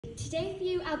Today for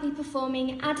you I'll be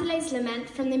performing Adelaide's Lament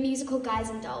from the musical Guys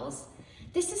and Dolls.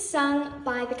 This is sung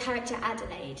by the character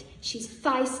Adelaide. She's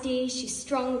feisty, she's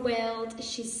strong-willed,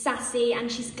 she's sassy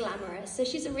and she's glamorous, so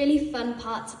she's a really fun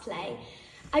part to play.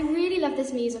 I really love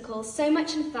this musical, so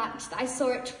much in fact that I saw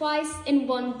it twice in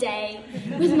one day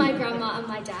with my grandma and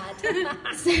my dad.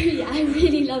 So yeah, I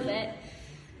really love it.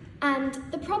 And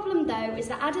the problem though is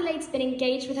that Adelaide's been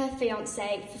engaged with her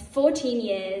fiancé for 14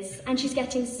 years and she's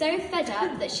getting so fed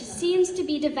up that she seems to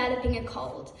be developing a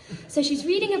cold. So she's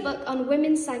reading a book on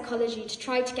women's psychology to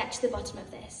try to get to the bottom of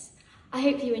this. I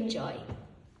hope you enjoy.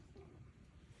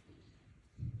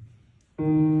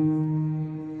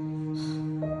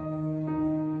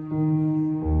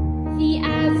 The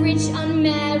average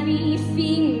unmarried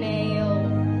female,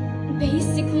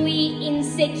 basically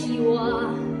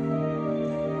insecure,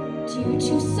 due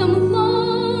to some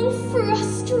long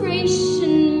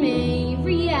frustration may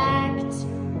react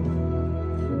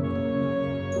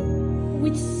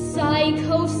with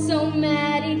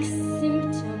psychosomatic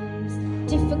symptoms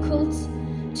difficult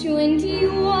to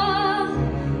endure,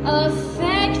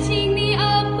 affecting the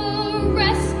upper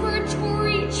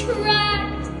respiratory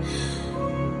tract.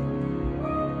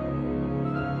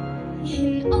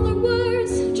 In other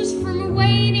words, just from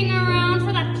waiting around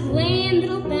for that plain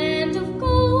little band of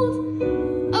gold,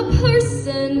 a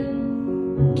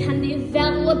person can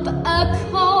develop a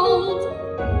cold.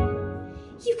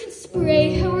 You can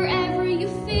spray her wherever you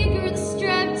figure the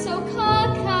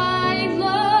streptococci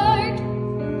lurk.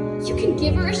 You can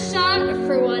give her a shot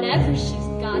for whatever she's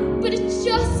got, but it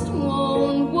just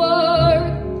won't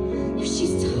work. If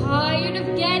she's tired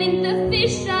of getting the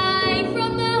fisheye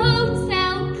from the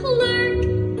hotel clerk,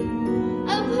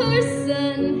 a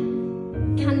person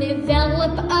can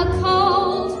develop a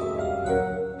cold.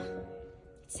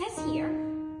 It says here,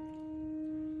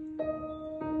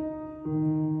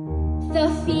 the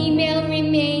female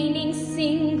remaining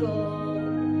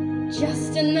single,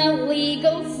 just in the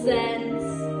legal sense,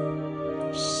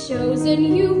 shows a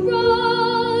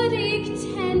neurotic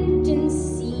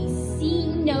tendency. See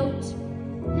note.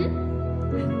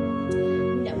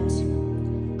 Note.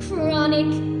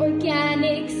 Chronic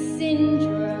organic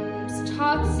syndromes,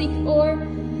 toxic or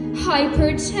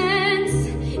hypertense,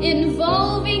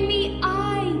 involving the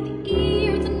eye, the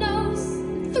ear, the nose,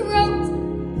 throat.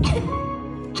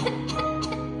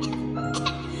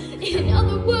 In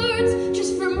other words,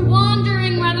 just from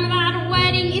wondering whether that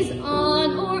wedding is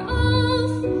on or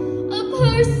off, a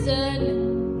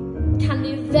person can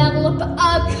develop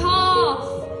a cough.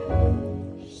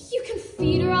 You can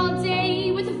feed her all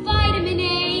day with vitamin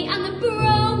A and the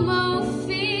bromo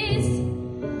fizz,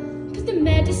 but the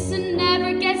medicine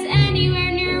never gets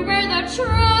anywhere near where the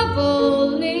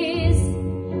trouble is.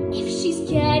 If she's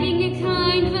getting a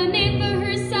kind of a name for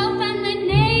herself and the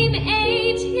name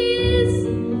ain't his,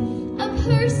 a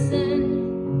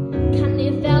person can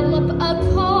develop a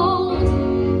cold.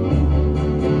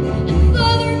 And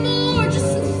furthermore,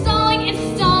 just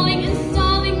installing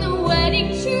the wedding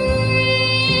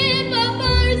trip, a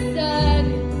person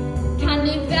can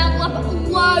develop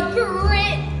la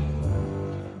grippe.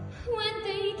 When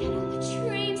they get on the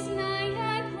train to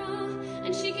Niagara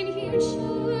and she can hear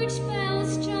church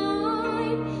bells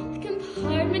chime, the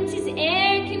compartment is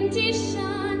air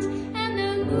conditioned and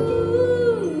the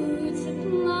mood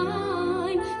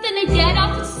sublime. Then they get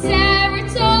off at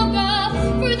Saratoga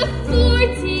for the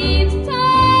 14th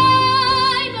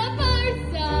time. A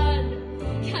person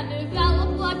can develop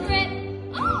la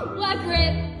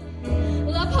grippe,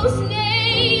 la post